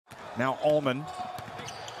Now Allman.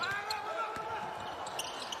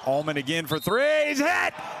 Allman again for three. He's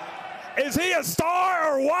hit! Is he a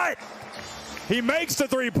star or what? He makes the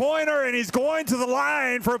three-pointer, and he's going to the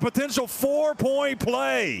line for a potential 4-point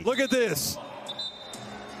play. Look at this.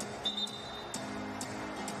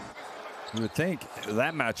 You would think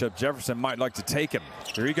that matchup, Jefferson might like to take him.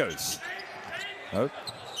 Here he goes. Oh,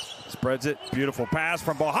 spreads it. Beautiful pass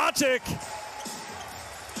from Bohacic.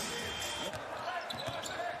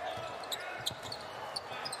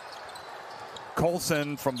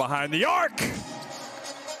 Colson from behind the arc.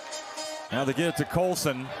 Now they get it to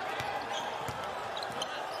Colson.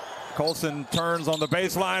 Colson turns on the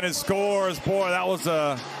baseline and scores. Boy, that was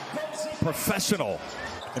a professional.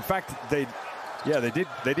 In fact, they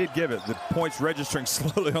did give it. The points registering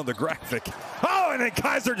slowly on the graphic. Oh, and then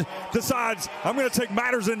Kaiser decides, I'm going to take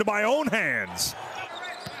matters into my own hands.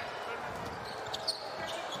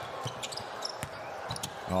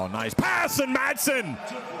 Oh, nice pass, and Madsen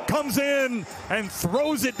comes in and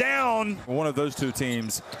throws it down. One of those two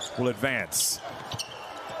teams will advance.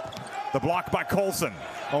 The block by Colson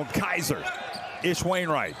on Kaiser. Ish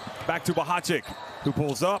Wainwright back to Bohacic, who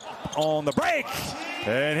pulls up on the break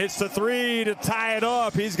and hits the three to tie it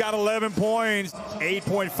up. He's got 11 points,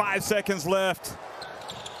 8.5 seconds left.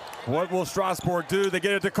 What will Strasbourg do? They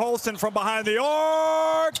get it to Colson from behind the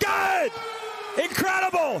arc. Good!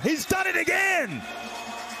 Incredible! He's done it again!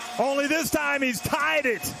 Only this time he's tied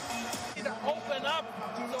it. Open up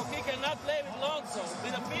so he cannot play with Lonzo.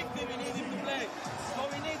 With a 50 we need him to play. So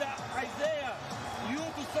we need Isaiah, you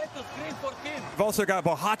to set the screen for him. We've also got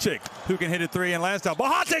Bohacic, who can hit a three and last down.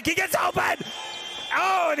 Bohacic, he gets open!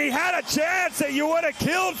 Oh, and he had a chance that you would have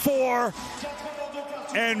killed for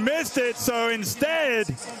and missed it. So instead,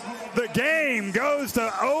 the game goes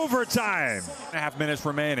to overtime. 1.5 minutes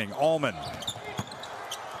remaining. Allman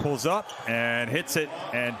pulls up and hits it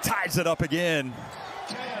and ties it up again.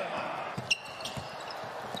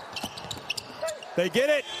 They get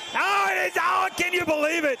it. Oh, can you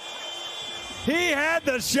believe it? He had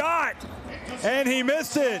the shot and he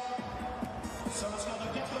missed it.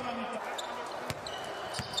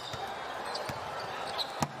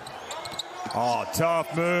 Oh,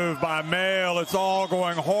 tough move by Mail. It's all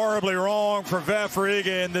going horribly wrong for VEF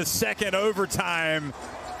Riga in the second overtime.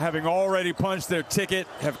 Having already punched their ticket,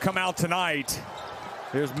 have come out tonight.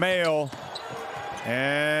 Here's Mail,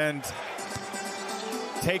 and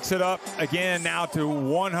takes it up again now to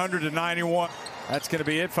 100-91. That's going to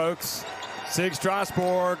be it, folks. SIG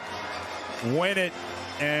Strasbourg win it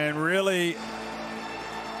and really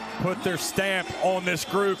put their stamp on this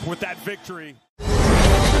group with that victory.